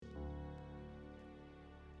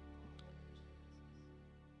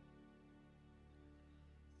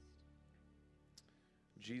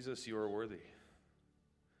Jesus, you are worthy.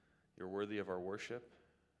 You're worthy of our worship.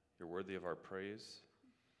 You're worthy of our praise.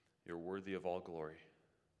 You're worthy of all glory.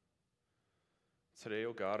 Today,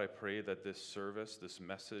 oh God, I pray that this service, this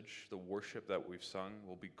message, the worship that we've sung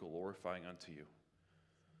will be glorifying unto you.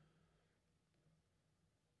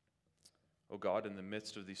 Oh God, in the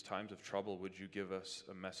midst of these times of trouble, would you give us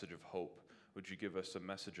a message of hope? Would you give us a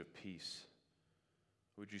message of peace?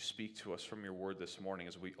 Would you speak to us from your word this morning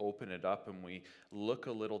as we open it up and we look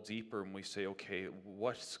a little deeper and we say, okay,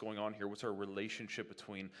 what's going on here? What's our relationship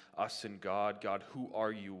between us and God? God, who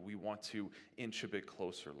are you? We want to inch a bit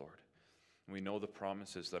closer, Lord. We know the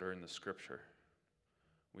promises that are in the scripture.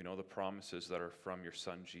 We know the promises that are from your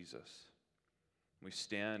son, Jesus. We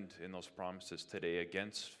stand in those promises today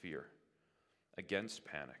against fear, against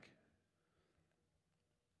panic.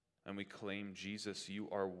 And we claim, Jesus, you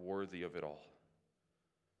are worthy of it all.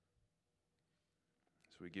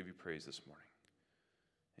 So we give you praise this morning.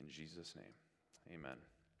 In Jesus' name, amen.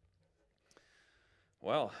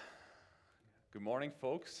 Well, good morning,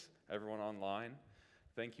 folks, everyone online.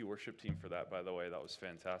 Thank you, worship team, for that, by the way. That was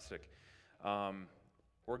fantastic.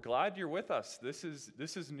 We're glad you're with us. This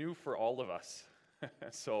is new for all of us.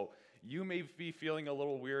 So you may be feeling a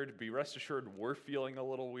little weird. Be rest assured we're feeling a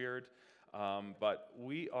little weird. But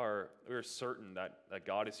we're certain that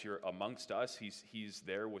God is here amongst us. He's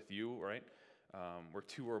there with you, right? Where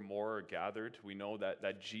two or more are gathered, we know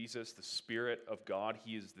that Jesus, the Spirit of God,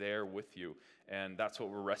 He is there with you. And that's what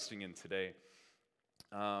we're resting in today.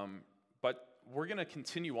 But we're going to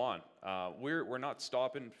continue on. We're not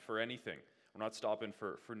stopping for anything. We're not stopping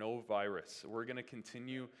for no virus. We're going to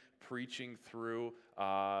continue preaching through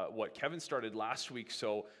what Kevin started last week.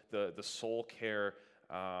 So the soul care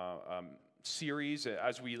series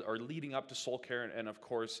as we are leading up to soul care. And of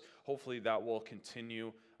course, hopefully that will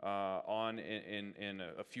continue on in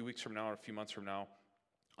a few weeks from now, a few months from now.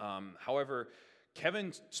 However,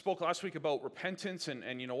 Kevin spoke last week about repentance,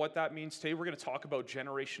 and you know what that means. Today we're going to talk about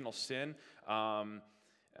generational sin.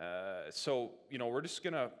 So, we're just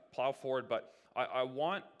going to plow forward, but I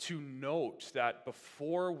want to note that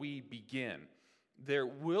before we begin, there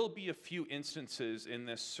will be a few instances in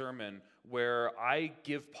this sermon where I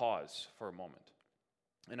give pause for a moment.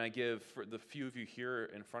 And I give, for the few of you here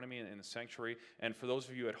in front of me in the sanctuary, and for those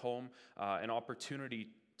of you at home, an opportunity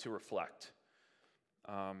to reflect.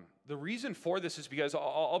 The reason for this is because,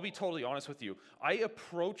 I'll be totally honest with you, I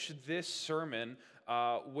approached this sermon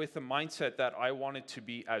with a mindset that I wanted to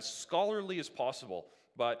be as scholarly as possible,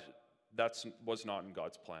 but that was not in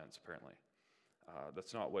God's plans, apparently.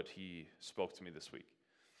 That's not what He spoke to me this week.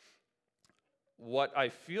 What I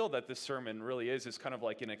feel that this sermon really is kind of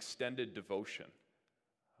like an extended devotion.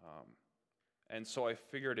 And so I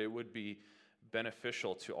figured it would be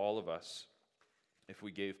beneficial to all of us if we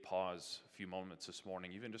gave pause a few moments this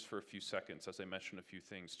morning, even just for a few seconds, as I mentioned a few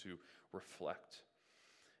things, to reflect.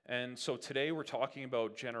 And so today we're talking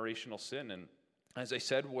about generational sin, and as I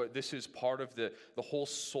said, this is part of the whole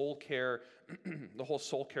soul care, the whole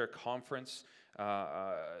soul care conference.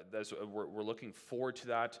 We're looking forward to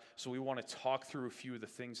that. So we want to talk through a few of the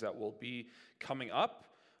things that will be coming up.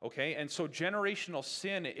 Okay, and so generational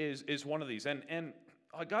sin is one of these. And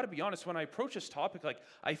I got to be honest, when I approached this topic,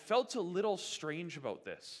 I felt a little strange about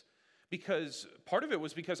this. Because part of it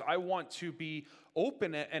was because I want to be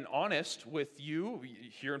open and honest with you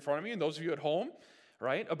here in front of me and those of you at home,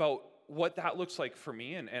 right, about what that looks like for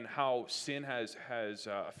me and how sin has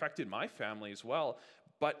affected my family as well.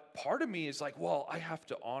 But part of me is like, well, I have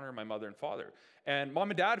to honor my mother and father. And mom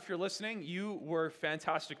and dad, if you're listening, you were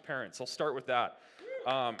fantastic parents. I'll start with that.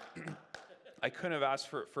 I couldn't have asked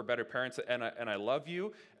for better parents, and I love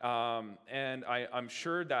you. And I'm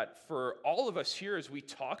sure that for all of us here, as we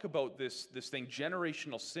talk about this thing,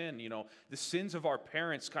 generational sin, the sins of our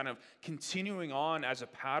parents kind of continuing on as a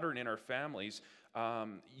pattern in our families,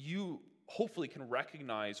 you hopefully can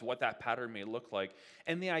recognize what that pattern may look like.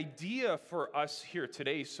 And the idea for us here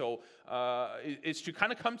today, is to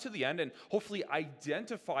kind of come to the end and hopefully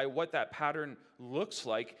identify what that pattern looks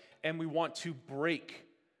like, and we want to break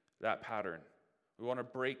that pattern. We want to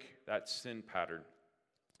break that sin pattern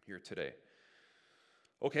here today.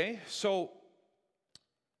 Okay, so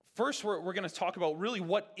first we're going to talk about really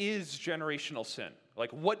what is generational sin.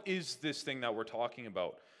 Like, what is this thing that we're talking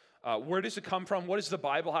about? Where does it come from? What does the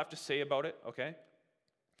Bible have to say about it? Okay?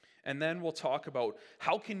 And then we'll talk about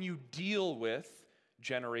how can you deal with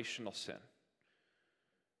generational sin.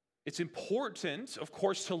 It's important, of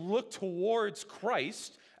course, to look towards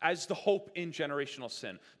Christ as the hope in generational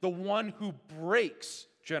sin, the one who breaks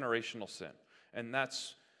generational sin. And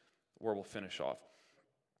that's where we'll finish off.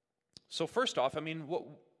 So first off,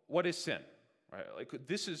 what is sin? right? Like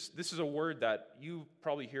this is a word that you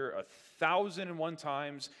probably hear 1,001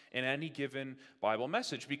 times in any given Bible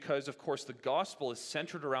message, because of course the gospel is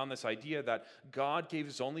centered around this idea that God gave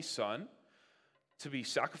his only son to be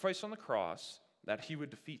sacrificed on the cross, that he would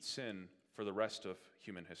defeat sin for the rest of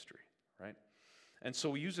human history, right? And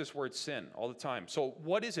so we use this word sin all the time. So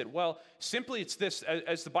what is it? Well, simply it's this.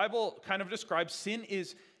 As the Bible kind of describes, sin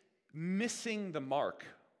is missing the mark.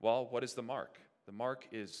 Well, what is the mark? The mark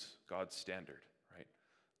is God's standard, right?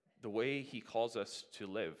 The way he calls us to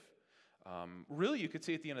live. Really, you could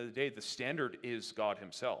say at the end of the day, the standard is God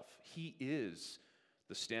himself. He is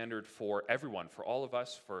the standard for everyone, for all of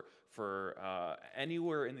us, for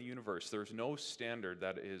anywhere in the universe. There's no standard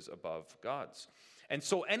that is above God's. And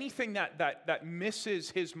so anything that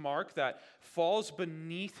misses his mark, that falls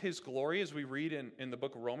beneath his glory, as we read in the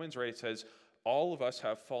book of Romans, right? It says, all of us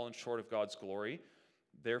have fallen short of God's glory.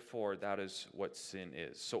 Therefore, that is what sin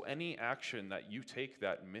is. So any action that you take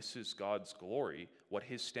that misses God's glory, what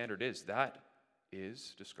his standard is, that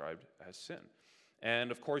is described as sin. And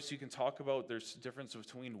of course, you can talk about there's a difference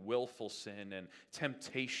between willful sin and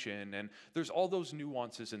temptation, and there's all those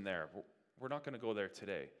nuances in there. We're not going to go there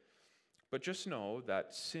today. But just know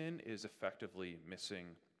that sin is effectively missing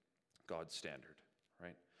God's standard,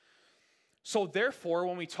 right? So therefore,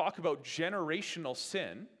 when we talk about generational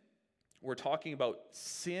sin, we're talking about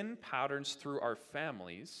sin patterns through our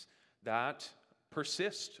families that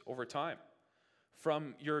persist over time,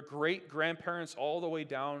 from your great-grandparents all the way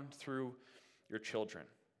down through your children.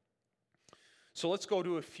 So let's go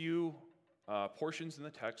to a few portions in the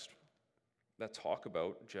text that talk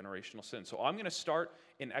about generational sin. So I'm going to start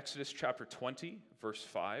in Exodus chapter 20, verse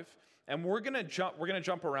 5. And we're going to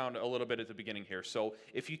jump around a little bit at the beginning here. So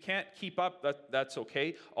if you can't keep up, that's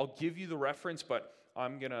okay. I'll give you the reference, but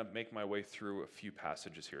I'm going to make my way through a few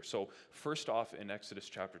passages here. So first off, in Exodus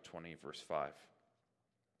chapter 20, verse 5.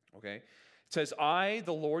 Okay? It says, I,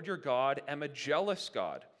 the Lord your God, am a jealous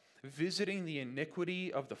God, visiting the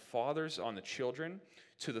iniquity of the fathers on the children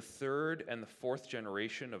to the third and the fourth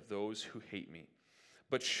generation of those who hate me,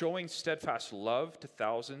 but showing steadfast love to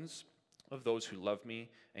thousands of those who love me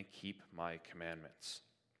and keep my commandments.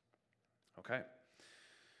 Okay.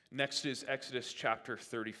 Next is Exodus chapter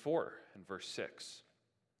 34 and verse 6.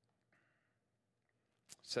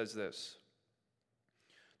 It says this,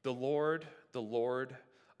 the Lord,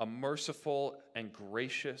 a merciful and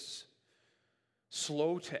gracious,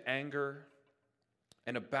 slow to anger,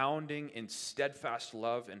 and abounding in steadfast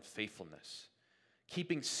love and faithfulness,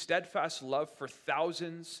 keeping steadfast love for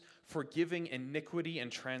thousands, forgiving iniquity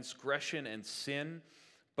and transgression and sin,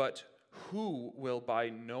 but who will by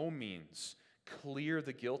no means clear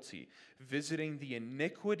the guilty, visiting the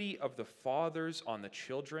iniquity of the fathers on the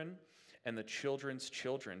children and the children's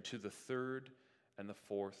children to the third and the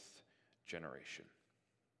fourth generation.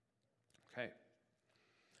 Okay.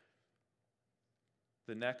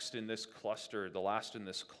 The next in this cluster, the last in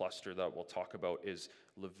this cluster that we'll talk about is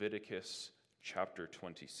Leviticus chapter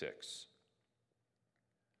 26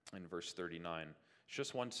 in verse 39. It's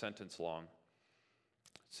just one sentence long.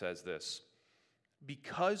 It says this,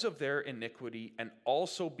 because of their iniquity and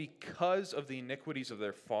also because of the iniquities of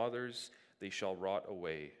their fathers, they shall rot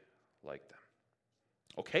away like them.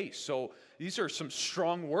 Okay, so these are some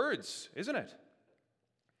strong words, isn't it?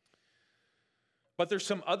 But there's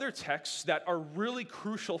some other texts that are really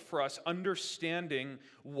crucial for us understanding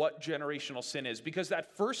what generational sin is. Because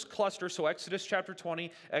that first cluster, so Exodus chapter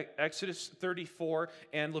 20, Exodus 34,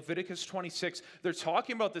 and Leviticus 26, they're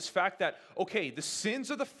talking about this fact that, okay, the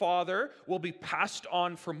sins of the father will be passed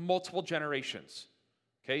on for multiple generations.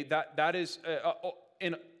 Okay, that is,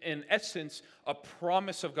 in essence, a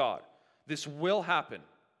promise of God. This will happen.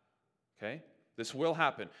 Okay, this will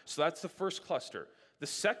happen. So that's the first cluster. The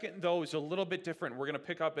second, though, is a little bit different. We're going to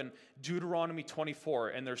pick up in Deuteronomy 24,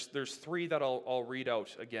 and there's three that I'll read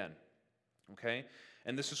out again, okay?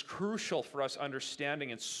 And this is crucial for us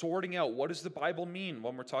understanding and sorting out what does the Bible mean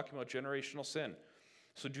when we're talking about generational sin.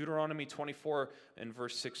 So Deuteronomy 24 and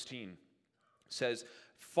verse 16 says,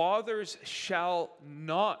 fathers shall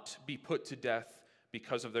not be put to death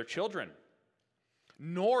because of their children,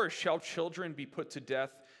 nor shall children be put to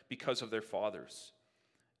death because of their fathers.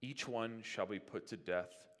 Each one shall be put to death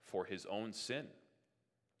for his own sin.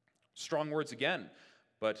 Strong words again,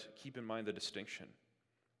 but keep in mind the distinction.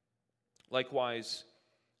 Likewise,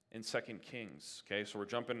 in 2 Kings, okay, so we're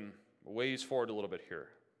jumping ways forward a little bit here.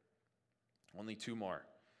 Only two more.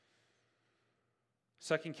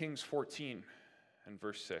 2 Kings 14 and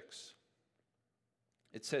verse 6.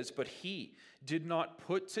 It says, but he did not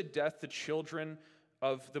put to death the children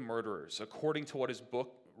of the murderers, according to what is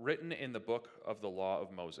written in the book of the law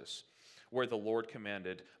of Moses, where the Lord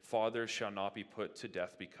commanded, fathers shall not be put to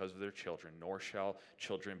death because of their children, nor shall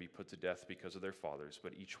children be put to death because of their fathers,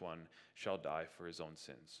 but each one shall die for his own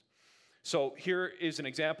sins. So here is an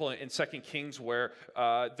example in 2 Kings where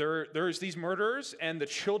there's these murderers, and the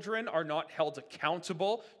children are not held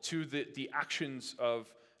accountable to the actions of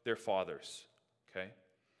their fathers. Okay?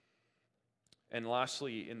 And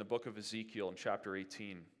lastly, in the book of Ezekiel, in chapter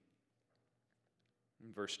 18,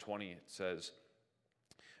 in verse 20, it says,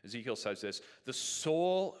 Ezekiel says this, "The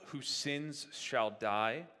soul who sins shall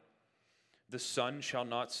die. The son shall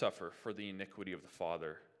not suffer for the iniquity of the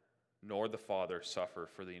father, nor the father suffer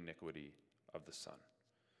for the iniquity of the son."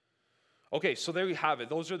 Okay, so there you have it.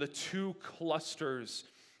 Those are the two clusters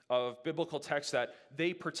of biblical texts that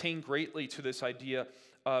they pertain greatly to this idea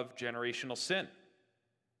of generational sin.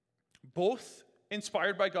 Both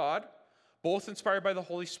inspired by God, both inspired by the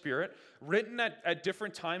Holy Spirit, written at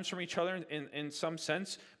different times from each other in some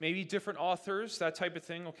sense, maybe different authors, that type of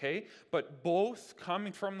thing, okay? But both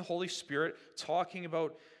coming from the Holy Spirit, talking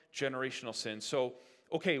about generational sin. So,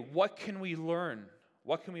 okay, what can we learn?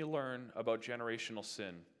 What can we learn about generational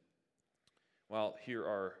sin? Well, here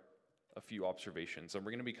are a few observations, and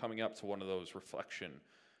we're going to be coming up to one of those reflection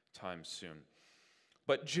times soon.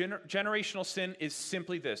 But generational sin is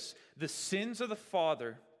simply this: the sins of the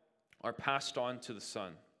father are passed on to the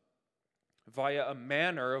son via a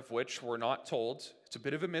manner of which we're not told. It's a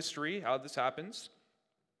bit of a mystery how this happens.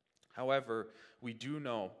 However, we do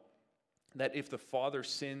know that if the father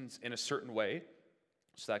sins in a certain way,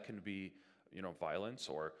 so that can be, violence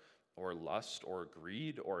or lust or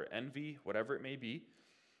greed or envy, whatever it may be,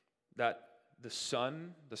 that the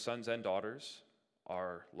sons and daughters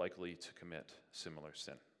are likely to commit similar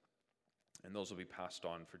sin. And those will be passed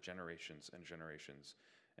on for generations and generations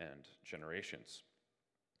and generations.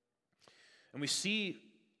 And we see,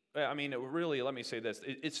 really, let me say this,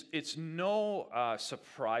 it's no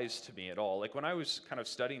surprise to me at all. Like when I was kind of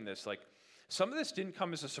studying this, like some of this didn't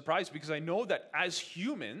come as a surprise because I know that as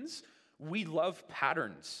humans, we love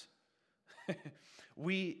patterns.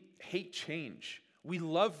 We hate change. We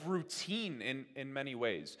love routine in many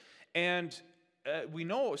ways. And we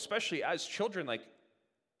know, especially as children, like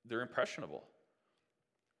they're impressionable.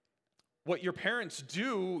 What your parents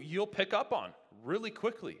do, you'll pick up on really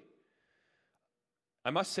quickly. I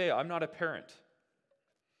must say, I'm not a parent,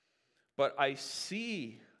 but I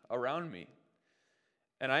see around me,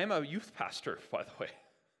 and I am a youth pastor, by the way,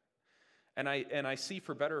 and I see,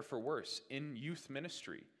 for better or for worse, in youth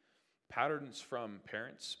ministry, patterns from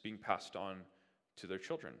parents being passed on to their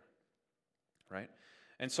children, right?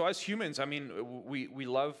 And so as humans, we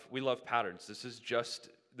love patterns. This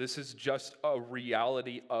is just a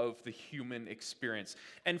reality of the human experience.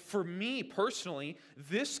 And for me personally,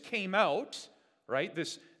 this came out, right?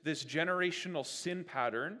 This generational sin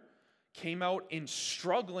pattern came out in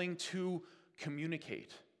struggling to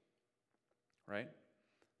communicate, right?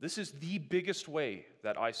 This is the biggest way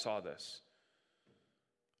that I saw this,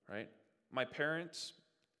 right? My parents,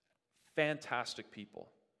 fantastic people,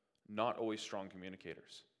 not always strong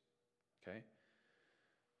communicators, okay?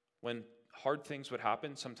 When hard things would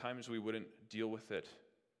happen, sometimes we wouldn't deal with it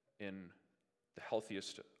in the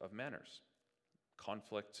healthiest of manners.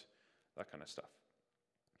 Conflict, that kind of stuff.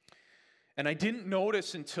 And I didn't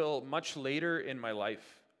notice until much later in my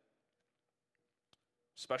life,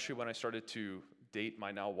 especially when I started to date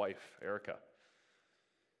my now wife, Erica.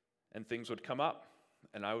 And things would come up,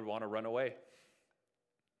 and I would want to run away.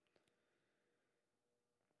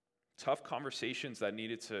 Tough conversations that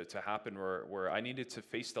needed to happen where I needed to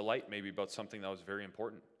face the light maybe about something that was very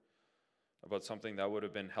important, about something that would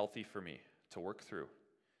have been healthy for me to work through.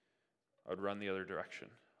 I would run the other direction.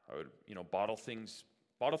 I would, bottle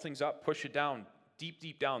things up, push it down,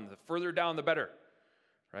 deep down. The further down, the better,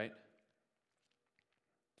 right?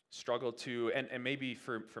 Struggle to, and maybe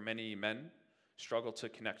for many men, struggle to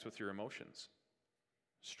connect with your emotions.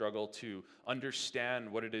 Struggle to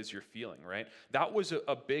understand what it is you're feeling, right? That was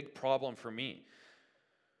a big problem for me.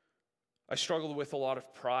 I struggled with a lot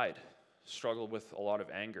of pride, struggled with a lot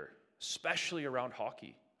of anger, especially around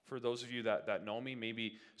hockey. For those of you that know me,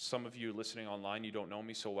 maybe some of you listening online, you don't know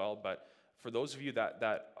me so well, but for those of you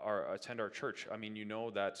that attend our church, you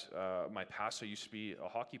know that my pastor used to be a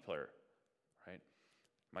hockey player, right?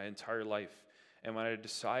 My entire life. And when I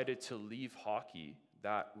decided to leave hockey,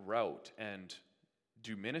 that route, and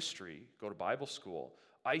do ministry, go to Bible school,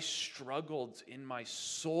 I struggled in my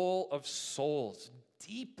soul of souls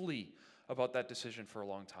deeply about that decision for a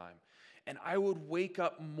long time. And I would wake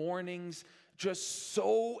up mornings just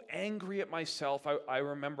so angry at myself. I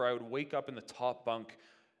remember I would wake up in the top bunk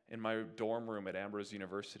in my dorm room at Ambrose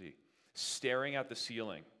University, staring at the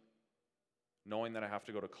ceiling, knowing that I have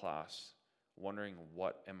to go to class, wondering,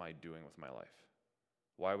 what am I doing with my life?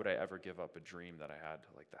 Why would I ever give up a dream that I had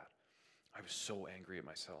like that? I was so angry at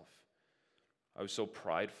myself. I was so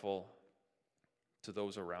prideful to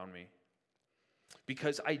those around me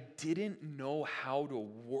because I didn't know how to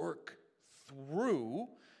work through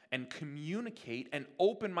and communicate and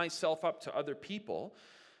open myself up to other people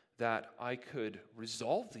that I could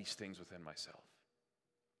resolve these things within myself,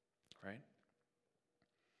 right?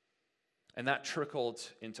 And that trickled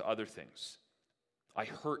into other things. I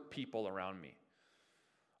hurt people around me.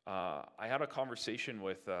 I had a conversation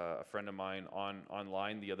with a friend of mine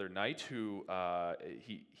online the other night who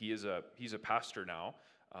he's a pastor now,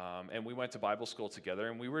 and we went to Bible school together,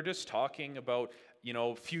 and we were just talking about,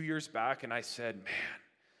 a few years back, and I said, man,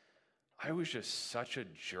 I was just such a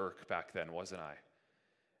jerk back then, wasn't I?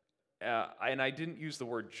 And I didn't use the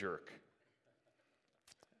word jerk.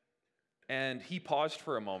 And he paused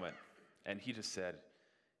for a moment, and he just said,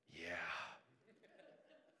 yeah.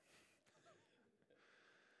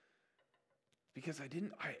 Because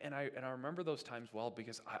I remember those times well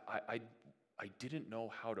because I didn't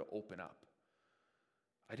know how to open up.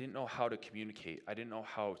 I didn't know how to communicate. I didn't know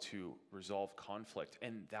how to resolve conflict.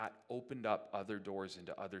 And that opened up other doors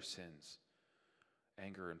into other sins,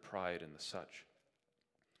 anger and pride and the such.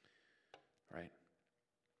 Right?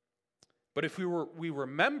 But if we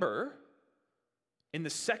remember, in the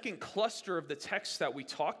second cluster of the text that we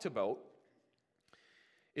talked about,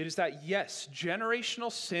 it is that, yes,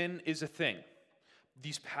 generational sin is a thing.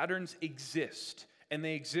 These patterns exist, and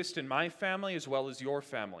they exist in my family as well as your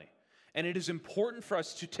family. And it is important for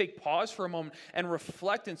us to take pause for a moment and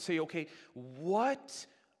reflect and say, okay, what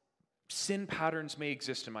sin patterns may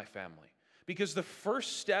exist in my family? Because the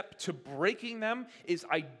first step to breaking them is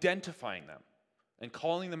identifying them and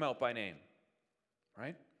calling them out by name,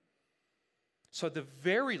 right? So at the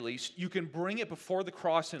very least, you can bring it before the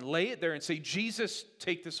cross and lay it there and say, Jesus,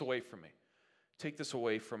 take this away from me. Take this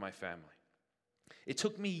away from my family. It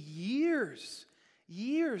took me years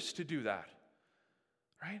to do that,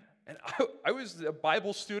 right? And I was a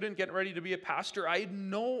Bible student getting ready to be a pastor. I had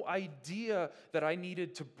no idea that I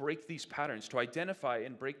needed to break these patterns, to identify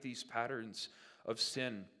and break these patterns of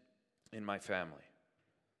sin in my family.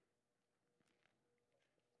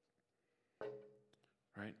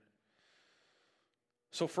 Right?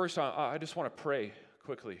 So first, I just want to pray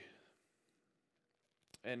quickly.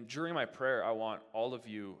 And during my prayer, I want all of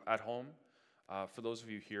you at home, for those of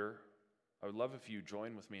you here, I would love if you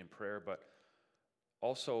join with me in prayer, but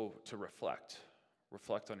also to reflect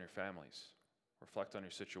on your families, reflect on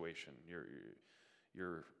your situation,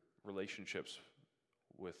 your relationships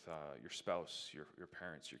with your spouse, your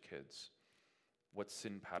parents, your kids, what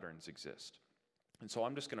sin patterns exist. And so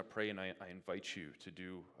I'm just going to pray, and I invite you to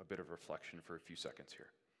do a bit of reflection for a few seconds here.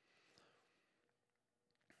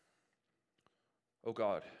 Oh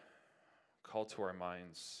God, call to our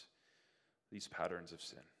minds these patterns of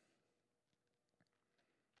sin.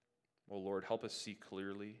 Oh Lord, help us see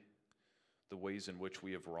clearly the ways in which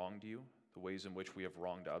we have wronged you, the ways in which we have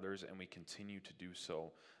wronged others, and we continue to do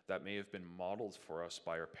so. That may have been modeled for us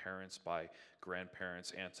by our parents, by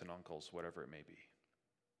grandparents, aunts and uncles, whatever it may be.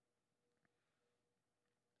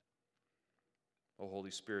 Oh,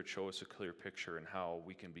 Holy Spirit, show us a clear picture in how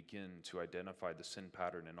we can begin to identify the sin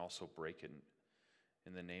pattern and also break it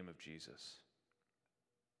in the name of Jesus.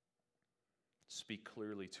 Speak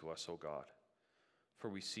clearly to us, O God, for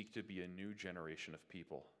we seek to be a new generation of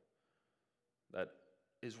people that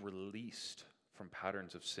is released from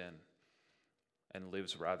patterns of sin and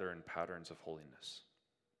lives rather in patterns of holiness.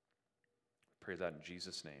 Pray that in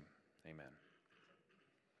Jesus' name, amen.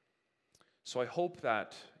 So I hope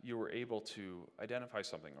that you were able to identify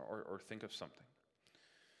something or think of something.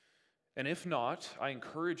 And if not, I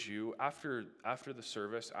encourage you, after the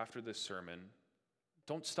service, after this sermon,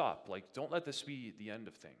 don't stop. Don't let this be the end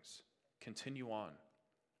of things. Continue on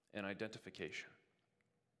in identification.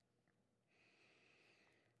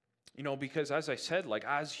 Because as I said,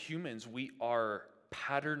 as humans, we are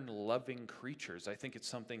pattern-loving creatures. I think it's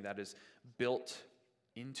something that is built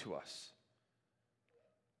into us.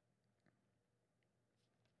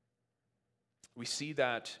 We see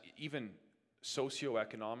that even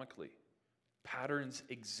socioeconomically, patterns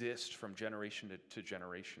exist from generation to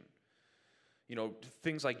generation.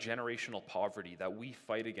 Things like generational poverty that we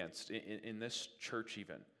fight against in this church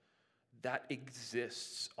even, that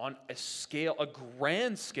exists on a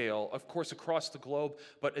grand scale, of course, across the globe,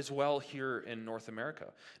 but as well here in North America.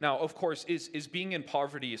 Now, of course, is being in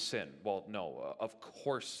poverty a sin? Well, no, of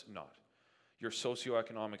course not. Your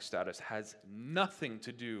socioeconomic status has nothing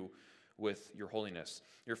to do with your holiness.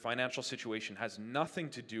 Your financial situation has nothing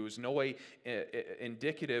to do, is no way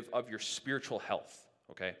indicative of your spiritual health,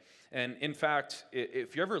 okay? And in fact,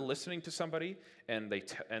 if you're ever listening to somebody and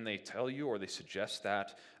they tell you or they suggest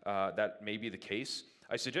that that may be the case,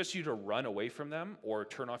 I suggest you to run away from them or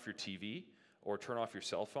turn off your TV or turn off your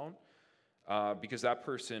cell phone because that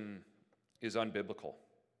person is unbiblical.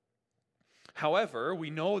 However, we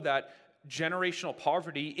know that generational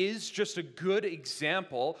poverty is just a good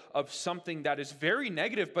example of something that is very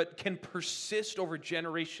negative but can persist over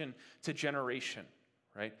generation to generation,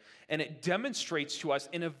 right? And it demonstrates to us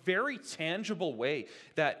in a very tangible way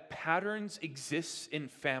that patterns exist in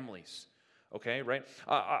families, okay, right?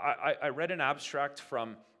 I read an abstract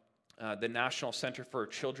from the National Center for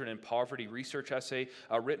Children in Poverty research essay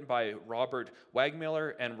written by Robert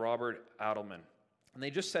Wagmiller and Robert Adelman. And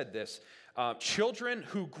they just said this, children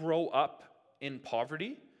who grow up in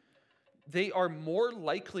poverty, they are more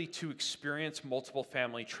likely to experience multiple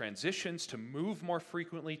family transitions, to move more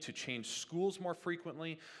frequently, to change schools more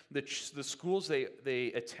frequently. The schools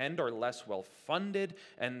they attend are less well funded,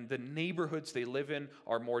 and the neighborhoods they live in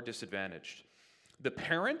are more disadvantaged. The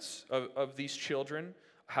parents of these children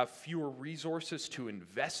have fewer resources to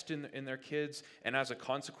invest in their kids, and as a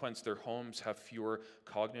consequence, their homes have fewer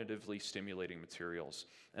cognitively stimulating materials,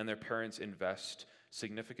 and their parents invest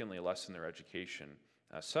significantly less in their education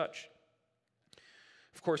as such.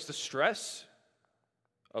 Of course, the stress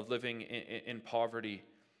of living in poverty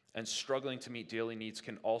and struggling to meet daily needs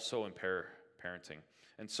can also impair parenting.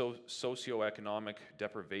 And so socioeconomic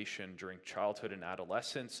deprivation during childhood and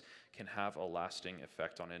adolescence can have a lasting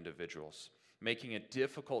effect on individuals, making it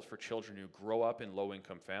difficult for children who grow up in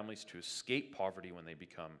low-income families to escape poverty when they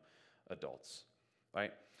become adults,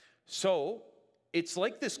 right? So it's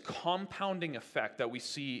like this compounding effect that we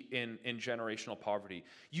see in generational poverty.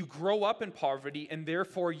 You grow up in poverty, and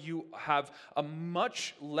therefore you have a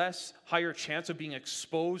much less higher chance of being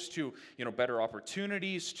exposed to, better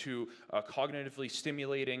opportunities, to cognitively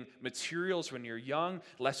stimulating materials when you're young,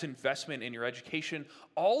 less investment in your education.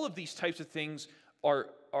 All of these types of things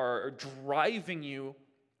are driving you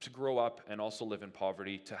to grow up and also live in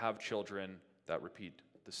poverty, to have children that repeat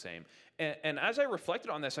the same. And as I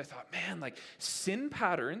reflected on this, I thought, man, like sin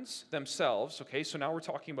patterns themselves, okay, so now we're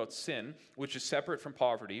talking about sin, which is separate from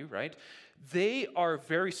poverty, right? They are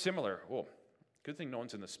very similar. Oh, good thing no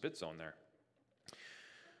one's in the spit zone there.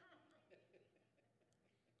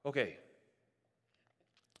 Okay.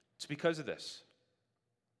 It's because of this.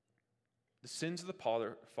 The sins of the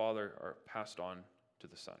father are passed on to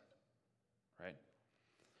the son, right?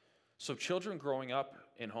 So children growing up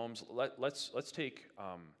in homes, let's take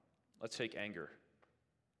anger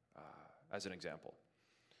as an example.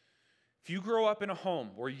 If you grow up in a home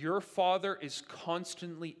where your father is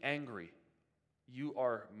constantly angry, you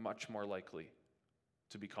are much more likely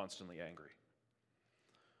to be constantly angry.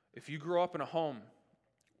 If you grow up in a home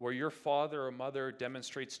where your father or mother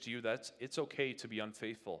demonstrates to you that it's okay to be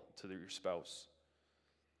unfaithful to your spouse,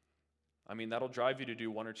 that'll drive you to do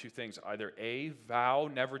one or two things. Either A, vow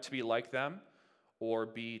never to be like them, or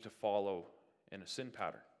B, to follow in a sin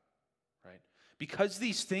pattern, right? Because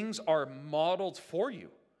these things are modeled for you,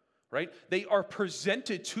 right? They are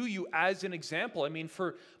presented to you as an example.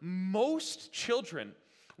 For most children,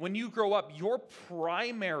 when you grow up, your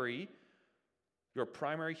primary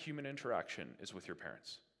human interaction is with your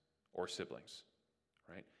parents or siblings,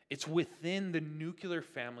 right? It's within the nuclear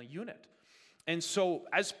family unit. And so,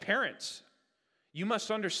 as parents, you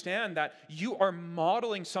must understand that you are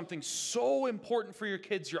modeling something so important for your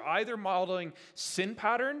kids. You're either modeling sin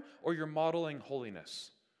pattern or you're modeling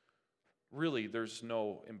holiness. Really, there's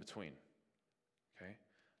no in between. Okay?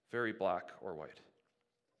 Very black or white.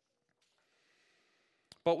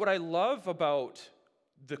 But what I love about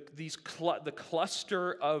the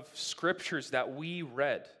cluster of scriptures that we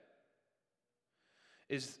read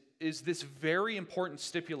is this very important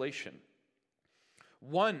stipulation.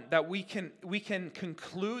 One, that we can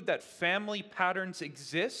conclude that family patterns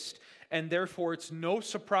exist, and therefore it's no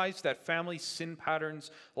surprise that family sin patterns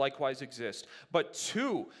likewise exist. But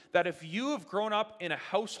two, that if you have grown up in a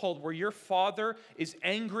household where your father is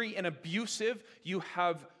angry and abusive, you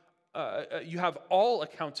have all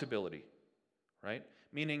accountability, right?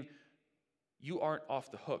 Meaning you aren't off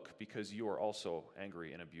the hook because you are also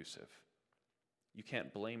angry and abusive. You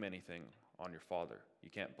can't blame anything on your father. You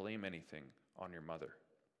can't blame anything on your mother.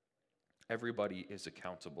 Everybody is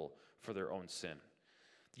accountable for their own sin.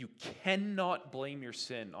 You cannot blame your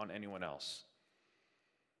sin on anyone else.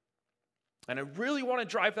 And I really want to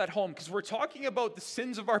drive that home because we're talking about the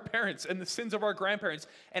sins of our parents and the sins of our grandparents.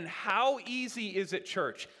 And how easy is it,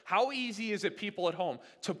 church? How easy is it, people at home,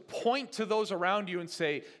 to point to those around you and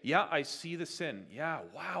say, yeah, I see the sin. Yeah,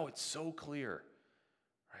 wow, it's so clear.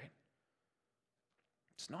 Right?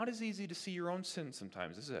 It's not as easy to see your own sin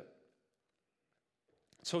sometimes, is it?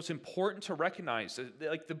 So it's important to recognize,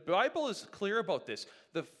 like the Bible is clear about this.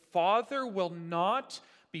 The Father will not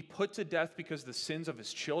be put to death because of the sins of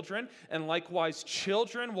his children, and likewise,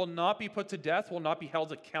 children will not be put to death, will not be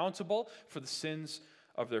held accountable for the sins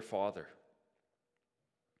of their father.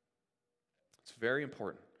 It's very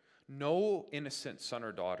important. No innocent son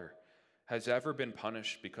or daughter has ever been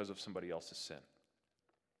punished because of somebody else's sin.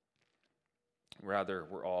 Rather,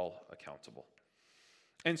 we're all accountable.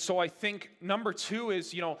 And so I think number 2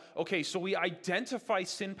 is, okay, so we identify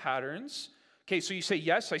sin patterns. Okay, so you say,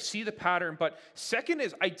 yes, I see the pattern, but second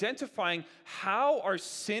is identifying how are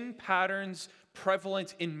sin patterns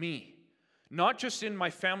prevalent in me? Not just in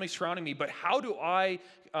my family surrounding me, but how do I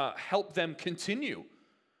help them continue?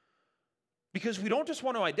 Because we don't just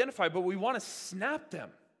want to identify, but we want to snap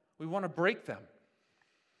them. We want to break them.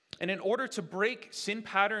 And in order to break sin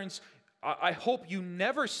patterns, I hope you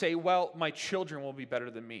never say, well, my children will be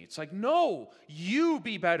better than me. It's like, no, you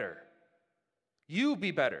be better. You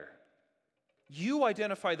be better. You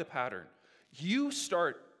identify the pattern. You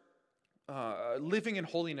start living in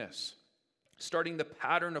holiness, starting the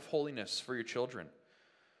pattern of holiness for your children,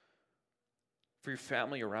 for your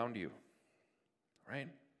family around you, right?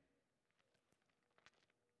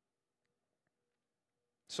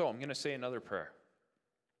 So I'm going to say another prayer.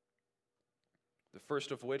 The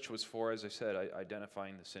first of which was for, as I said,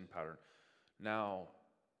 identifying the sin pattern. Now,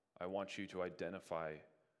 I want you to identify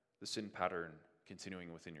the sin pattern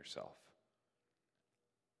continuing within yourself.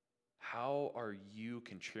 How are you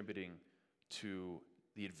contributing to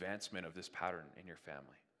the advancement of this pattern in your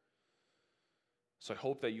family? So I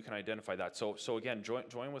hope that you can identify that. So again,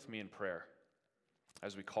 join with me in prayer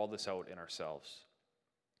as we call this out in ourselves.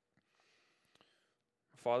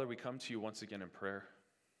 Father, we come to you once again in prayer.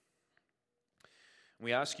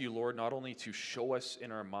 We ask you, Lord, not only to show us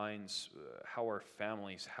in our minds how our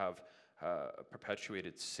families have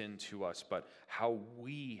perpetuated sin to us, but how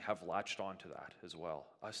we have latched onto that as well,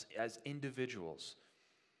 us as individuals.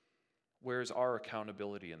 Where's our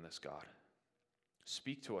accountability in this, God?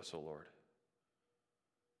 Speak to us, O Lord.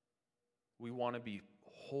 We want to be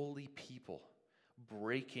holy people,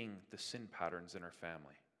 breaking the sin patterns in our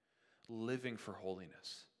family, living for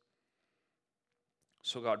holiness.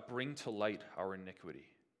 So God, bring to light our iniquity,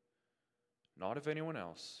 not of anyone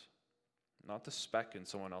else, not the speck in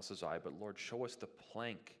someone else's eye, but Lord, show us the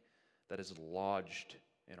plank that is lodged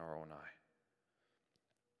in our own eye,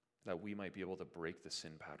 that we might be able to break the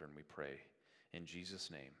sin pattern, we pray. In Jesus'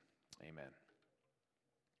 name, amen.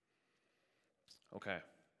 Okay,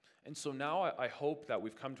 and so now I hope that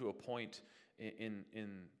we've come to a point in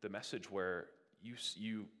the message where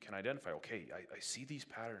you can identify, okay, I see these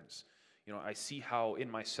patterns. I see how in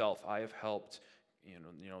myself I have helped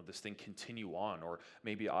this thing continue on, or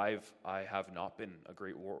maybe I have not been a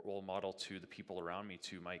great role model to the people around me,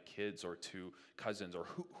 to my kids or to cousins or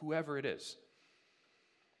whoever it is.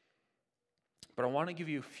 But I want to give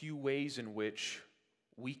you a few ways in which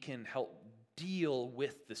we can help deal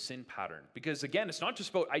with the sin pattern. Because again, it's not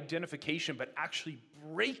just about identification, but actually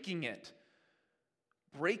breaking it.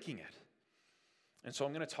 Breaking it. And so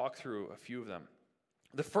I'm going to talk through a few of them.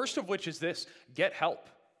 The first of which is this: get help,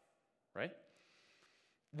 right?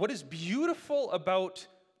 What is beautiful about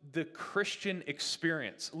the Christian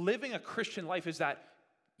experience, living a Christian life, is that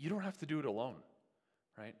you don't have to do it alone,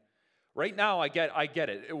 right? Right now, I get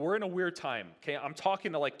it. We're in a weird time, okay? I'm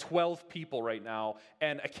talking to like 12 people right now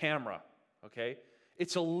and a camera, okay?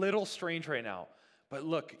 It's a little strange right now. But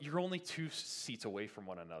look, you're only 2 seats away from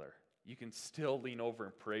one another. You can still lean over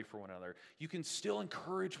and pray for one another. You can still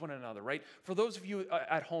encourage one another, right? For those of you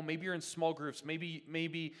at home, maybe you're in small groups,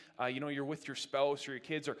 maybe you're with your spouse or your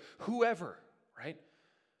kids or whoever, right?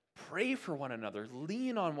 Pray for one another.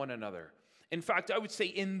 Lean on one another. In fact, I would say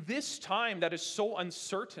in this time that is so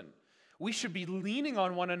uncertain, we should be leaning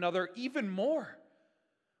on one another even more.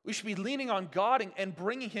 We should be leaning on God and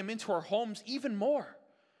bringing Him into our homes even more,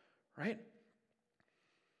 right?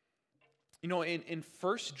 In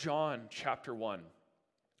 1 John chapter 1,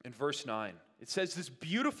 in verse 9, it says this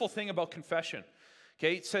beautiful thing about confession.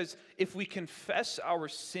 Okay, it says, if we confess our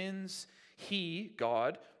sins, He,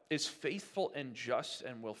 God, is faithful and just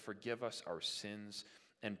and will forgive us our sins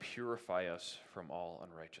and purify us from all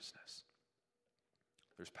unrighteousness.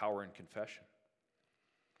 There's power in confession.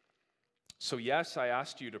 So yes, I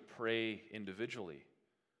asked you to pray individually,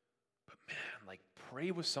 But man, like,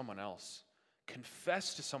 pray with someone else.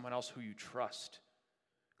 Confess to someone else who you trust,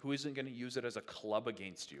 who isn't going to use it as a club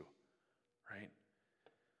against you, right?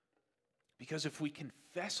 Because if we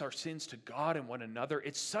confess our sins to God and one another,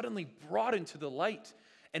 it's suddenly brought into the light.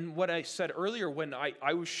 And what I said earlier, when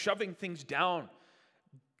I was shoving things down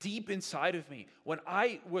deep inside of me, when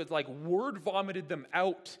I would like word vomited them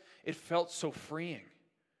out, it felt so freeing.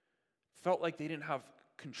 It felt like they didn't have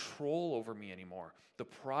control over me anymore. The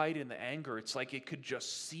pride and the anger, it's like it could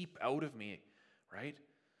just seep out of me, right?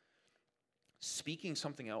 Speaking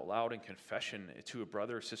something out loud in confession to a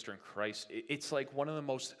brother or sister in Christ, it's like one of the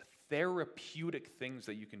most therapeutic things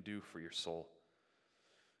that you can do for your soul.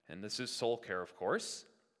 And this is soul care, of course.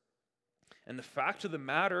 And the fact of the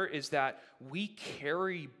matter is that we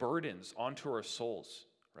carry burdens onto our souls,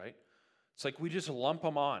 right? It's like we just lump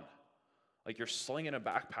them on, like you're slinging a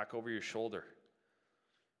backpack over your shoulder.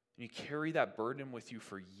 And you carry that burden with you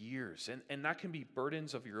for years. And that can be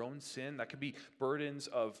burdens of your own sin. That can be burdens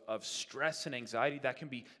of stress and anxiety. That can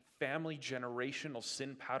be family generational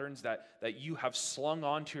sin patterns that you have slung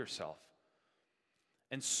onto yourself.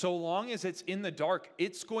 And so long as it's in the dark,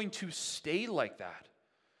 it's going to stay like that.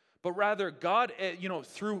 But rather, God,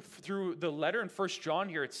 through the letter in 1 John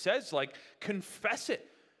here, it says, like, confess it.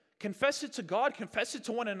 Confess it to God. Confess it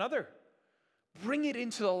to one another. Bring it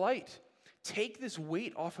into the light. Take this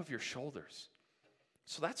weight off of your shoulders.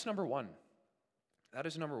 So that's number one. That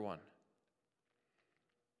is number one.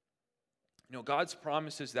 You know, God's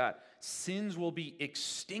promise is that sins will be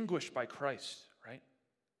extinguished by Christ, right?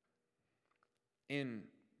 In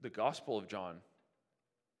the Gospel of John,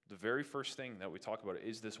 the very first thing that we talk about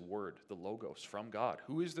is this word, the Logos, from God.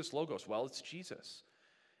 Who is this Logos? Well, it's Jesus.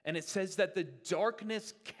 And it says that the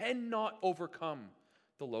darkness cannot overcome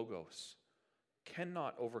the Logos,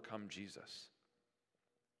 cannot overcome Jesus.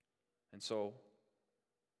 And so,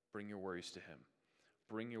 bring your worries to him.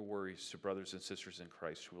 Bring your worries to brothers and sisters in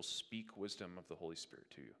Christ who will speak wisdom of the Holy Spirit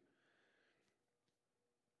to you.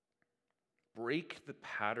 Break the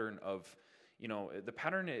pattern of, the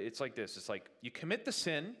pattern, it's like this. It's like you commit the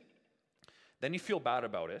sin, then you feel bad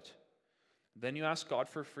about it, then you ask God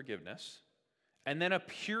for forgiveness, and then a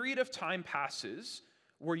period of time passes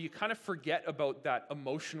where you kind of forget about that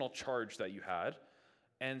emotional charge that you had,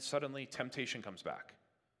 and suddenly temptation comes back.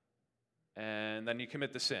 And then you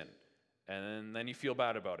commit the sin, and then you feel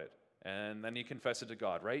bad about it, and then you confess it to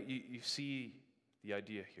God, right? You see the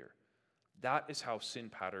idea here. That is how sin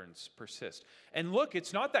patterns persist. And look,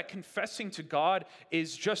 it's not that confessing to God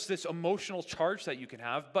is just this emotional charge that you can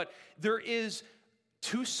have, but there is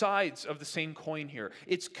two sides of the same coin here.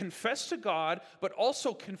 It's confess to God, but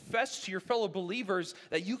also confess to your fellow believers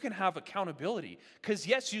that you can have accountability. Because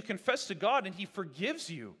yes, you confess to God and he forgives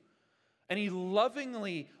you. And he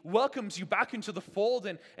lovingly welcomes you back into the fold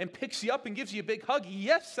and picks you up and gives you a big hug.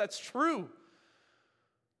 Yes, that's true.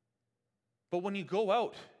 But when you go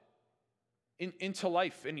out into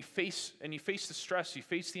life and you face the stress, you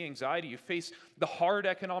face the anxiety, you face the hard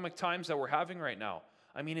economic times that we're having right now,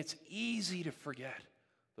 I mean, it's easy to forget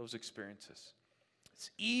those experiences.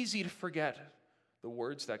 It's easy to forget the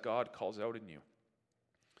words that God calls out in you.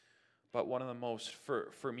 But one of the most,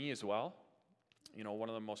 for me as well, one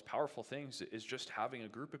of the most powerful things is just having a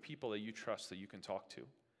group of people that you trust that you can talk to,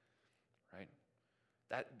 right?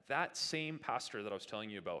 That same pastor that I was telling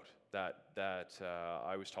you about, that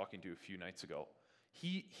I was talking to a few nights ago,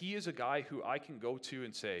 he is a guy who I can go to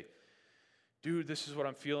and say, dude, this is what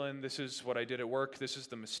I'm feeling. This is what I did at work. This is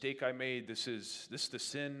the mistake I made. This is the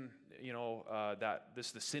sin, this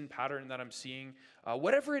is the sin pattern that I'm seeing.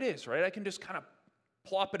 Whatever it is, right? I can just kind of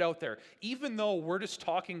plop it out there, even though we're just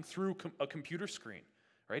talking through a computer screen,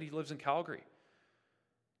 right? He lives in Calgary.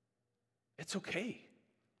 It's okay.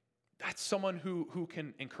 That's someone who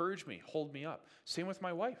can encourage me, hold me up. Same with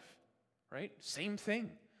my wife, right? Same thing.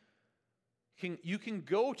 You can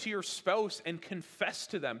go to your spouse and confess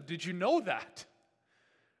to them. Did you know that?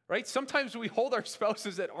 Right? Sometimes we hold our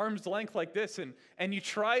spouses at arm's length like this, and you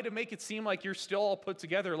try to make it seem like you're still all put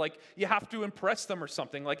together, like you have to impress them or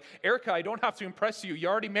something. Like, Erica, I don't have to impress you. You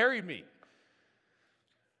already married me.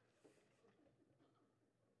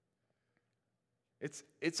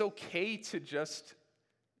 It's okay to just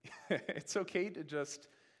it's okay to just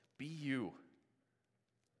be you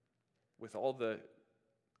with all the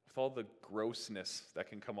grossness that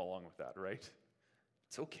can come along with that, right?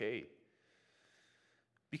 It's okay.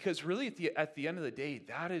 Because really at the end of the day,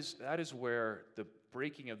 that is where the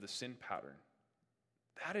breaking of the sin pattern,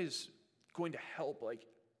 that is going to help like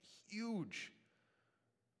huge.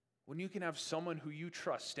 When you can have someone who you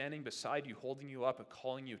trust standing beside you, holding you up and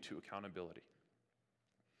calling you to accountability.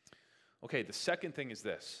 Okay, the second thing is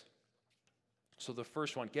this. So the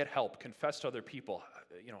first one, get help, confess to other people,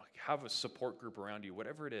 have a support group around you,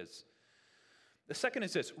 whatever it is. The second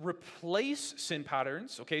is this, replace sin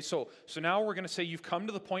patterns. Okay, so now we're going to say you've come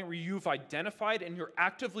to the point where you've identified and you're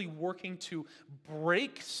actively working to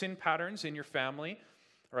break sin patterns in your family,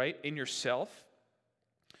 right, in yourself.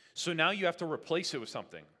 So now you have to replace it with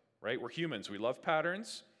something, right? We're humans, we love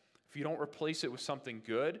patterns. If you don't replace it with something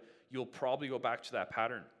good, you'll probably go back to that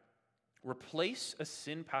pattern. Replace a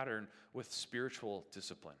sin pattern with spiritual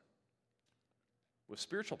discipline. With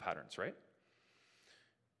spiritual patterns, right?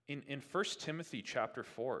 In 1 Timothy chapter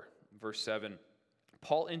 4, verse 7,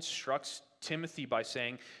 Paul instructs Timothy by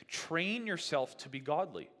saying, train yourself to be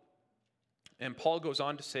godly. And Paul goes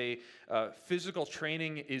on to say, physical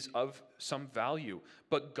training is of some value,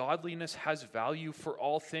 but godliness has value for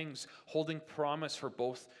all things, holding promise for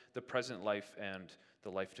both the present life and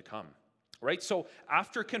the life to come. Right? So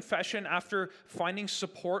after confession, after finding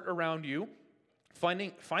support around you,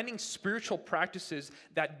 finding spiritual practices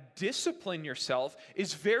that discipline yourself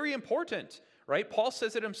is very important, right? Paul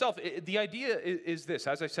says it himself. The idea is this,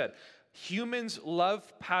 as I said, humans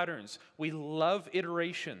love patterns. We love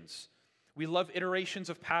iterations. We love iterations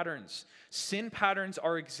of patterns. Sin patterns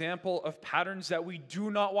are example of patterns that we do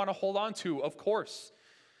not want to hold on to, of course.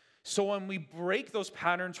 So when we break those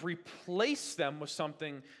patterns, replace them with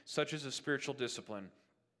something such as a spiritual discipline,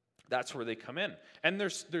 that's where they come in. And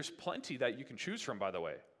there's plenty that you can choose from, by the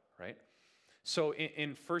way, right? So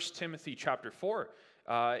in 1 Timothy chapter 4,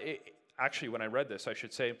 actually, when I read this, I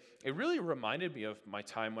should say, it really reminded me of my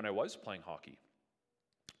time when I was playing hockey.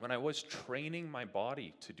 When I was training my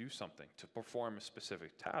body to do something, to perform a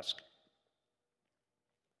specific task.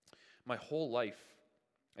 My whole life,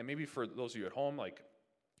 and maybe for those of you at home, like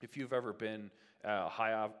if you've ever been a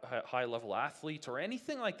high-level athlete or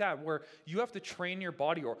anything like that, where you have to train your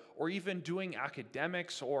body, or even doing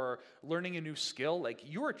academics or learning a new skill, like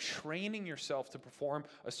you are training yourself to perform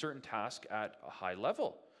a certain task at a high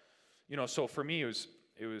level. So for me,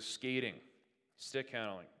 it was skating, stick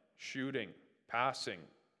handling, shooting, passing,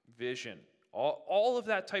 vision, all of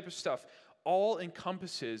that type of stuff, all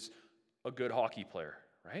encompasses a good hockey player,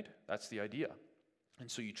 right? That's the idea. And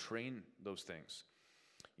so you train those things.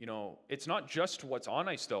 It's not just what's on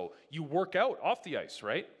ice, though. You work out off the ice,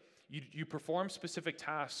 right? You perform specific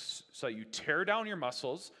tasks so that you tear down your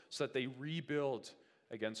muscles so that they rebuild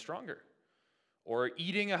again stronger. Or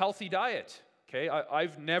eating a healthy diet, okay?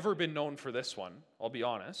 I've never been known for this one, I'll be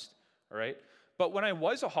honest, all right? But when I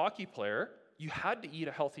was a hockey player, you had to eat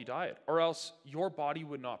a healthy diet, or else your body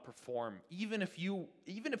would not perform. Even if you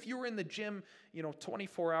were in the gym,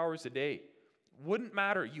 24 hours a day, wouldn't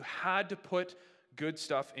matter. You had to put good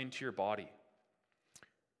stuff into your body.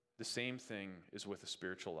 The same thing is with a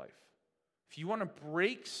spiritual life. If you want to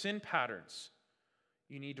break sin patterns,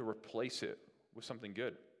 you need to replace it with something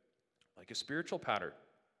good, like a spiritual pattern.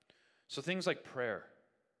 So things like prayer,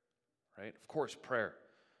 right? Of course, prayer.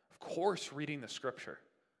 Of course, reading the scripture.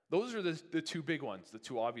 Those are the two big ones, the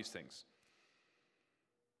two obvious things.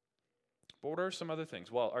 But what are some other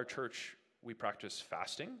things? Well, our church, we practice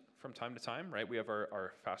fasting from time to time, right? We have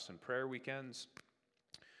our fast and prayer weekends.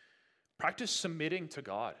 Practice submitting to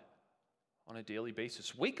God on a daily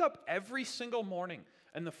basis. Wake up every single morning,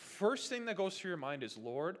 and the first thing that goes through your mind is,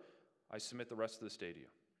 Lord, I submit the rest of this day to you.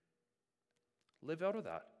 Live out of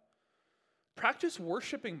that. Practice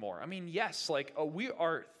worshiping more. Yes, we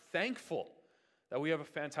are thankful that we have a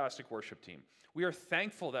fantastic worship team. We are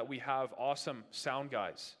thankful that we have awesome sound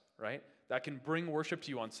guys, right, that can bring worship to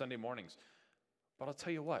you on Sunday mornings. But I'll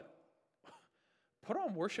tell you what, put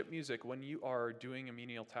on worship music when you are doing a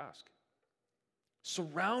menial task.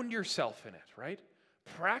 Surround yourself in it, right?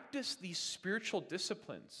 Practice these spiritual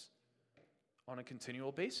disciplines on a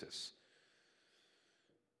continual basis.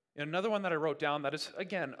 And another one that I wrote down that is,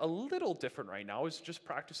 again, a little different right now is just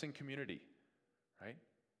practicing community, right?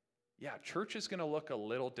 Yeah, church is going to look a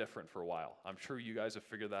little different for a while. I'm sure you guys have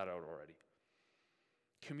figured that out already.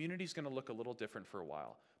 Community is going to look a little different for a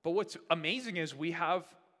while. But what's amazing is we have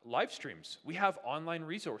live streams. We have online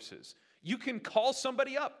resources. You can call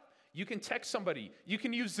somebody up. You can text somebody. You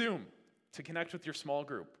can use Zoom to connect with your small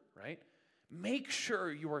group, right? Make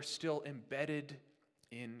sure you are still embedded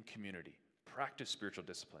in community. Practice spiritual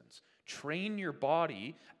disciplines. Train your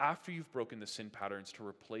body after you've broken the sin patterns to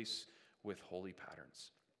replace with holy patterns.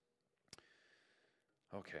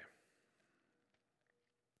 Okay.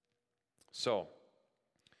 So,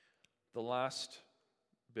 the last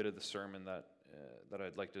bit of the sermon that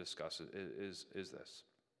I'd like to discuss is this.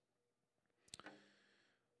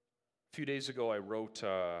 A few days ago, I wrote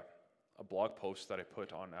a blog post that I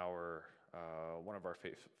put on one of our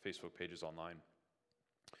Facebook pages online.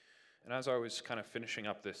 And as I was kind of finishing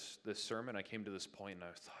up this sermon, I came to this point and I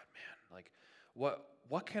thought, man, like,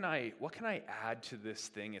 what can I add to this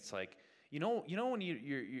thing? It's like, you know when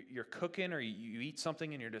you're cooking or you eat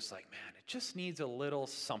something and you're just like, man, it just needs a little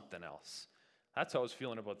something else. That's how I was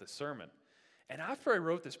feeling about this sermon. And after I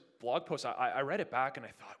wrote this blog post, I read it back and I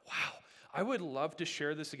thought, wow, I would love to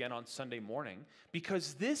share this again on Sunday morning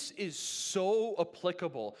because this is so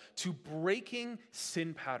applicable to breaking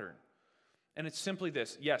sin pattern. And it's simply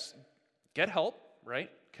this. Yes, get help, right?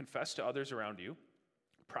 Confess to others around you.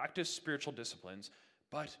 Practice spiritual disciplines.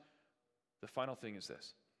 But the final thing is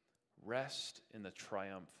this. Rest in the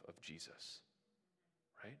triumph of Jesus,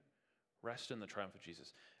 right? Rest in the triumph of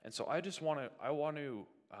Jesus. And so I want to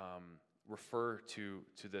refer to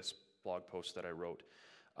this blog post that I wrote.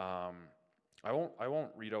 I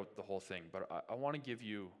won't read out the whole thing, but I want to give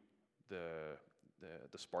you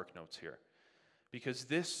the spark notes here, because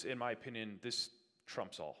this, in my opinion, this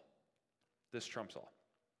trumps all. This trumps all.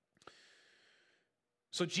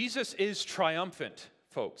 So Jesus is triumphant,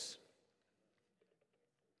 folks.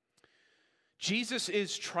 Jesus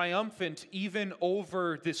is triumphant even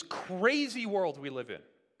over this crazy world we live in.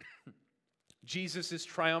 Jesus is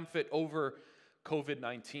triumphant over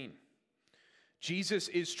COVID-19. Jesus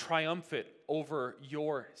is triumphant over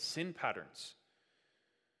your sin patterns.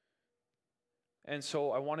 And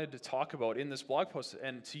so I wanted to talk about, in this blog post,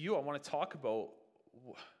 and to you, I want to talk about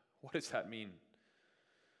what does that mean?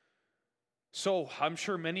 So I'm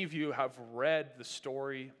sure many of you have read the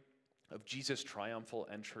story of Jesus' triumphal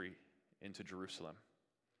entry into Jerusalem.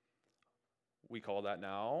 We call that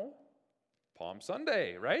now Palm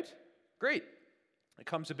Sunday, right? Great. It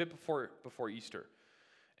comes a bit before Easter.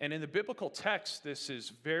 And in the biblical text, this is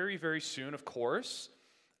very, very soon, of course,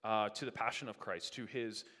 to the Passion of Christ, to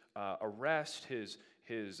his arrest, his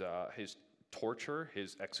torture,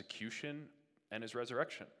 his execution, and his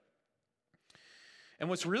resurrection. And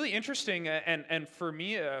what's really interesting, and for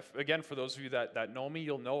me, again, for those of you that know me,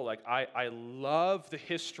 you'll know, like, I love the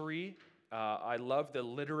history, I love the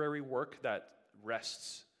literary work that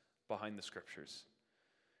rests behind the Scriptures.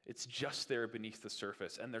 It's just there beneath the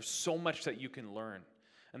surface, and there's so much that you can learn,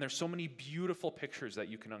 and there's so many beautiful pictures that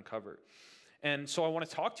you can uncover. And so I want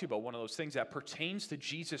to talk to you about one of those things that pertains to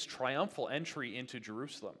Jesus' triumphal entry into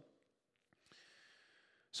Jerusalem.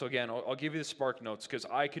 So again, I'll give you the spark notes because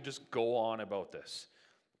I could just go on about this.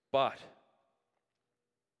 But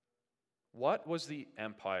what was the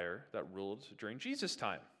empire that ruled during Jesus'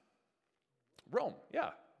 time? Rome. Yeah,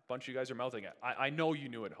 a bunch of you guys are mouthing it. I know you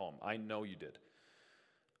knew at home. I know you did.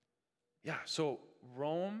 Yeah, so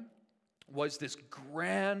Rome was this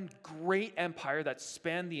grand, great empire that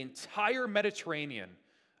spanned the entire Mediterranean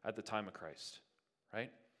at the time of Christ,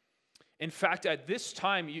 right? In fact, at this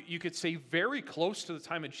time, you could say very close to the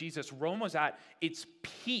time of Jesus, Rome was at its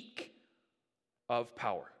peak of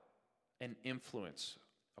power and influence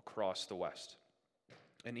across the West,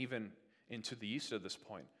 and even into the east at this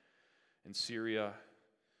point, in Syria,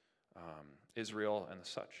 Israel, and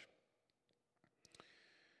such.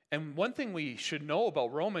 And one thing we should know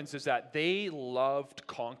about Romans is that they loved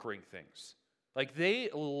conquering things. Like, they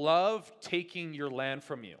loved taking your land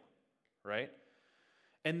from you, right?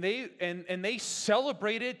 And they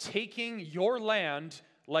celebrated taking your land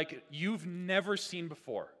like you've never seen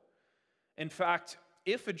before. In fact,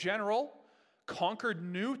 if a general conquered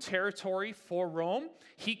new territory for Rome,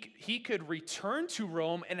 he could return to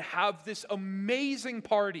Rome and have this amazing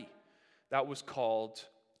party that was called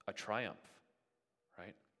a triumph,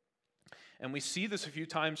 right? And we see this a few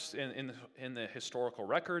times in the historical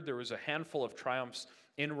record. There was a handful of triumphs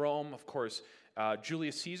in Rome. Of course,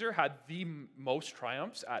 Julius Caesar had the most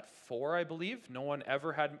triumphs at 4, I believe. No one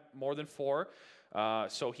ever had more than 4.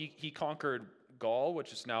 So he conquered Gaul,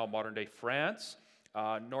 which is now modern-day France,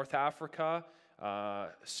 North Africa,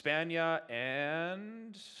 Spania,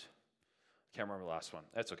 and can't remember the last one.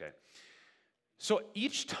 That's okay. So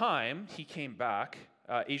each time he came back,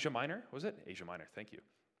 Asia Minor, was it? Asia Minor, thank you.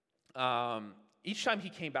 Each time he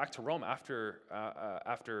came back to Rome after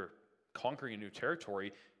conquering a new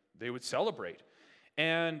territory, they would celebrate.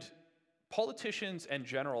 And politicians and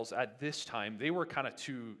generals at this time, they were kind of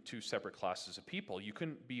two separate classes of people. You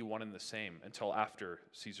couldn't be one and the same until after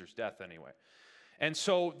Caesar's death anyway. And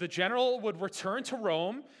so the general would return to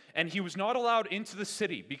Rome, and he was not allowed into the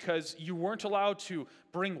city because you weren't allowed to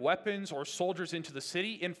bring weapons or soldiers into the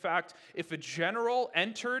city. In fact, if a general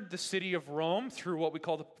entered the city of Rome through what we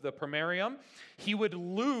call the Primarium, he would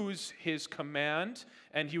lose his command,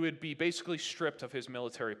 and he would be basically stripped of his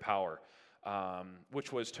military power,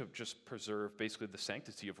 which was to just preserve basically the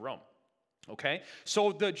sanctity of Rome. Okay,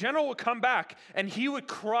 so the general would come back and he would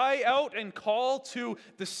cry out and call to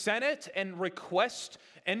the Senate and request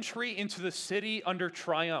entry into the city under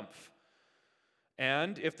triumph.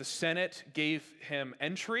 And if the Senate gave him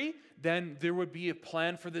entry, then there would be a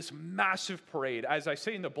plan for this massive parade. As I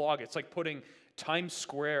say in the blog, it's like putting Times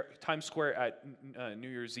Square at New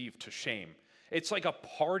Year's Eve to shame. It's like a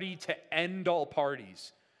party to end all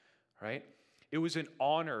parties, right? It was an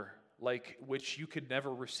honor like which you could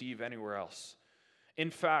never receive anywhere else. In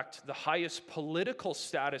fact, the highest political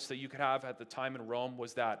status that you could have at the time in Rome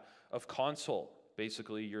was that of consul.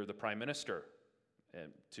 Basically, you're the prime minister,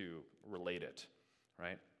 and to relate it,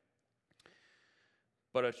 right?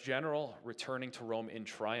 But a general returning to Rome in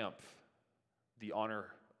triumph, the honor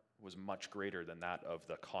was much greater than that of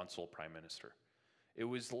the consul prime minister. It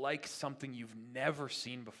was like something you've never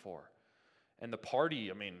seen before. And the party,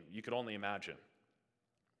 I mean, you could only imagine.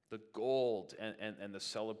 The gold and the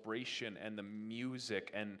celebration and the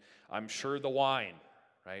music and I'm sure the wine,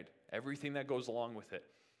 right? Everything that goes along with it.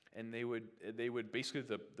 And they would basically,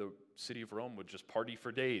 the city of Rome would just party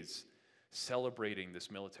for days celebrating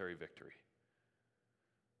this military victory.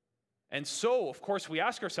 And so, of course, we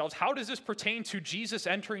ask ourselves, how does this pertain to Jesus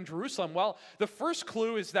entering Jerusalem? Well, the first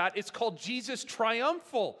clue is that it's called Jesus'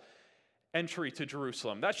 triumphal entry to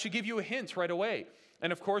Jerusalem. That should give you a hint right away.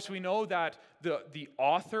 And of course, we know that the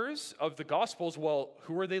authors of the Gospels, well,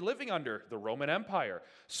 who are they living under? The Roman Empire.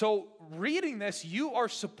 So reading this, you are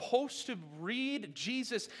supposed to read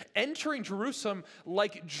Jesus entering Jerusalem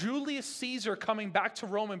like Julius Caesar coming back to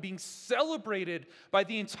Rome and being celebrated by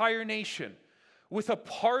the entire nation with a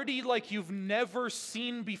party like you've never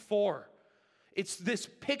seen before. It's this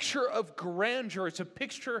picture of grandeur. It's a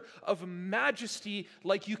picture of majesty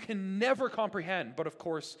like you can never comprehend. But of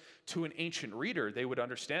course, to an ancient reader, they would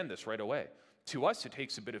understand this right away. To us, it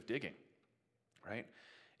takes a bit of digging, right?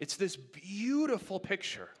 It's this beautiful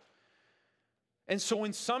picture. And so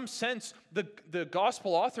in some sense, the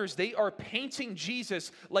gospel authors, they are painting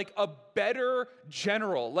Jesus like a better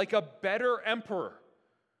general, like a better emperor.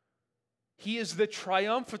 He is the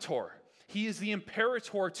triumphator. He is the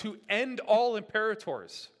imperator to end all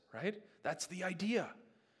imperators, right? That's the idea.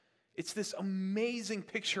 It's this amazing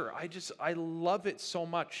picture. I love it so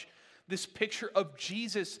much. This picture of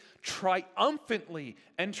Jesus triumphantly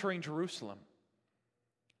entering Jerusalem,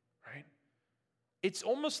 right? It's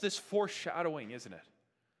almost this foreshadowing, isn't it?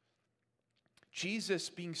 Jesus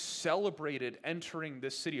being celebrated entering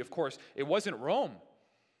this city. Of course, it wasn't Rome.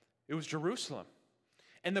 It was Jerusalem.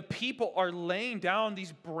 And the people are laying down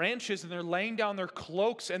these branches and they're laying down their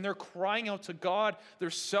cloaks and they're crying out to God.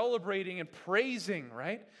 They're celebrating and praising,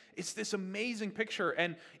 right? It's this amazing picture.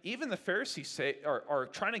 And even the Pharisees are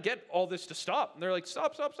trying to get all this to stop. And they're like,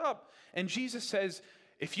 stop, stop, stop. And Jesus says,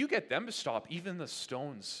 if you get them to stop, even the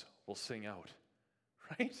stones will sing out,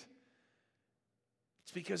 right?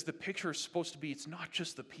 It's because the picture is supposed to be, it's not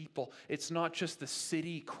just the people, it's not just the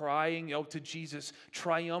city crying out to Jesus,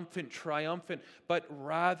 triumphant, triumphant, but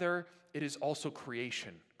rather it is also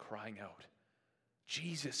creation crying out.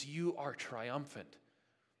 Jesus, you are triumphant.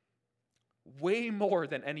 Way more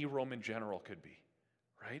than any Roman general could be,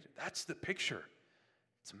 right? That's the picture.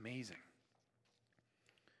 It's amazing.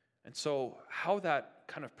 And so how that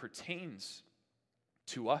kind of pertains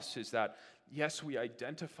to us is that, yes, we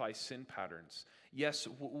identify sin patterns. Yes,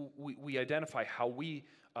 we identify how we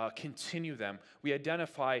continue them. We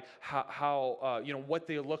identify how what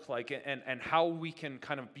they look like and how we can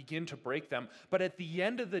kind of begin to break them. But at the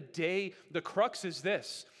end of the day, the crux is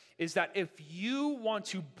this, is that if you want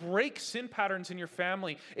to break sin patterns in your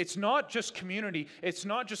family, it's not just community, it's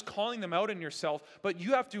not just calling them out in yourself, but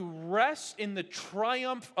you have to rest in the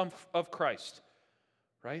triumph of Christ,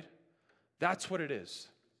 right? That's what it is.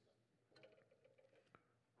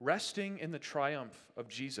 Resting in the triumph of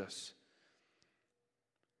Jesus.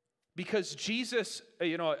 Because Jesus,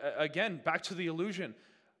 again, back to the illusion,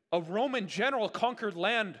 a Roman general conquered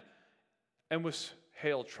land and was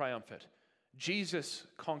hailed triumphant. Jesus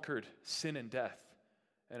conquered sin and death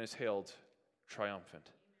and is hailed triumphant.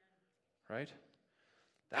 Right?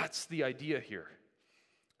 That's the idea here.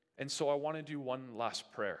 And so I want to do one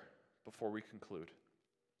last prayer before we conclude.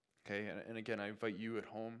 Okay, and again, I invite you at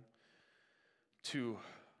home to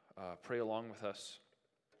pray along with us.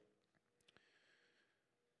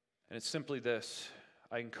 And it's simply this.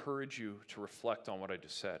 I encourage you to reflect on what I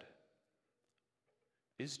just said.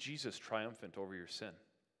 Is Jesus triumphant over your sin?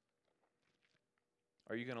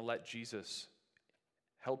 Are you going to let Jesus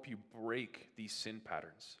help you break these sin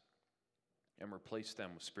patterns and replace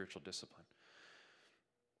them with spiritual discipline?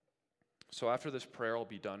 So after this prayer, I'll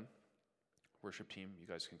be done. Worship team, you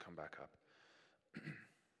guys can come back up.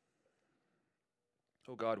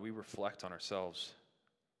 Oh God, we reflect on ourselves,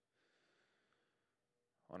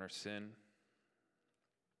 on our sin,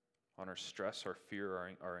 on our stress, our fear,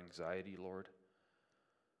 our anxiety, Lord.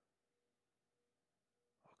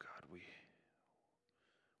 Oh God,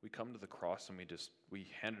 we come to the cross and we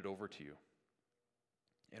hand it over to you.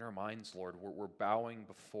 In our minds, Lord, we're bowing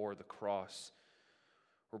before the cross.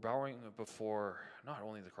 We're bowing before not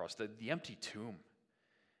only the cross, the empty tomb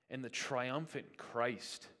and the triumphant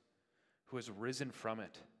Christ who has risen from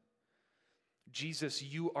it. Jesus,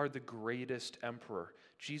 you are the greatest emperor.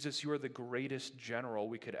 Jesus, you are the greatest general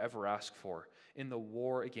we could ever ask for. In the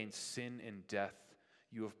war against sin and death,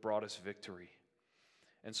 you have brought us victory.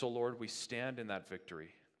 And so, Lord, we stand in that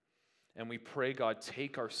victory. And we pray, God,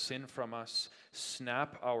 take our sin from us,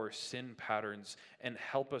 snap our sin patterns, and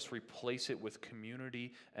help us replace it with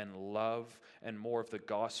community and love and more of the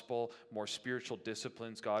gospel, more spiritual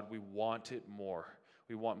disciplines. God, we want it more.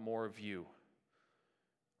 We want more of you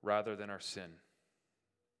rather than our sin.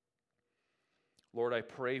 Lord, I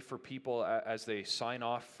pray for people as they sign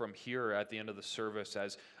off from here at the end of the service,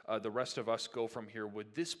 as the rest of us go from here.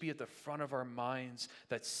 Would this be at the front of our minds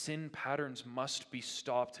that sin patterns must be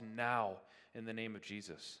stopped now in the name of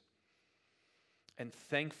Jesus? And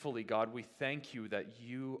thankfully, God, we thank you that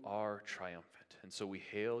you are triumphant. And so we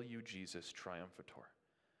hail you, Jesus, triumphator.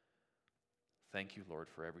 Thank you, Lord,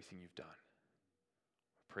 for everything you've done.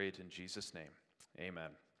 I pray it in Jesus' name. Amen.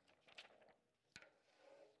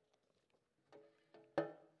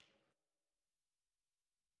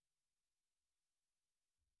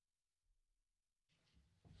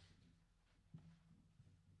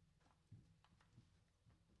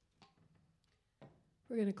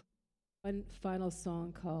 We're going to one final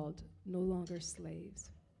song called No Longer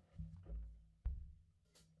Slaves.